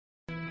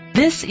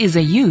This is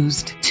a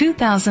used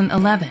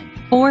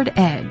 2011 Ford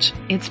Edge.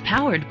 It's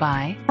powered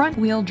by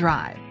front-wheel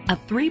drive, a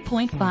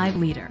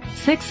 3.5-liter,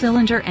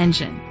 6-cylinder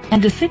engine,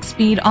 and a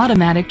 6-speed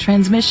automatic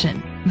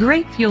transmission.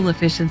 Great fuel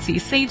efficiency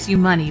saves you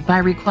money by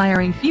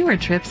requiring fewer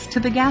trips to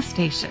the gas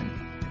station.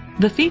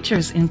 The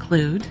features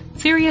include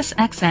Sirius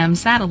XM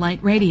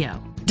satellite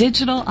radio,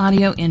 digital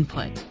audio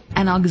input,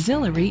 an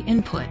auxiliary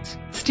input,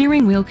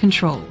 steering wheel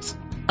controls,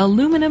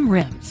 aluminum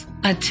rims,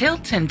 a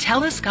tilt and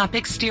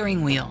telescopic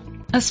steering wheel,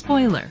 a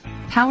spoiler,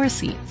 power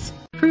seats,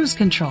 cruise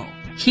control,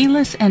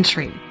 keyless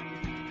entry.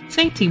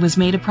 Safety was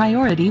made a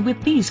priority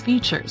with these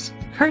features: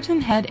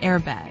 curtain head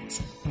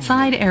airbags,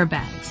 side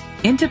airbags,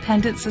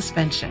 independent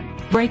suspension,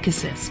 brake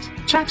assist,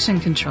 traction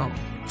control,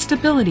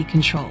 stability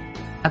control,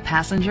 a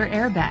passenger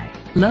airbag,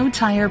 low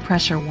tire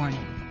pressure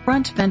warning,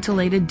 front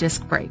ventilated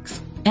disc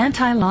brakes,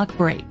 anti-lock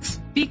brakes.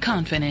 Be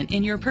confident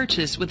in your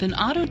purchase with an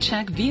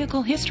AutoCheck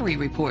Vehicle History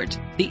Report,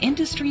 the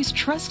industry's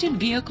trusted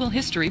vehicle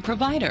history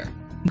provider.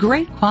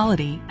 Great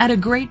quality at a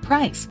great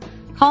price.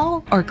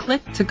 Call or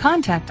click to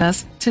contact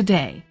us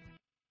today.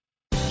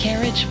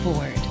 Carriage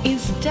Ford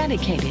is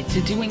dedicated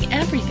to doing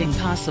everything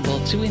possible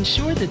to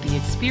ensure that the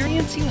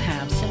experience you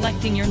have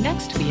selecting your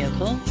next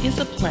vehicle is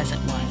a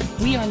pleasant one.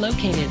 We are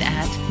located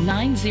at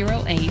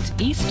 908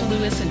 East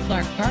Lewis and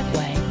Clark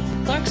Parkway,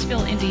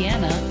 Clarksville,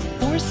 Indiana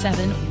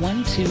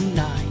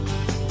 47129.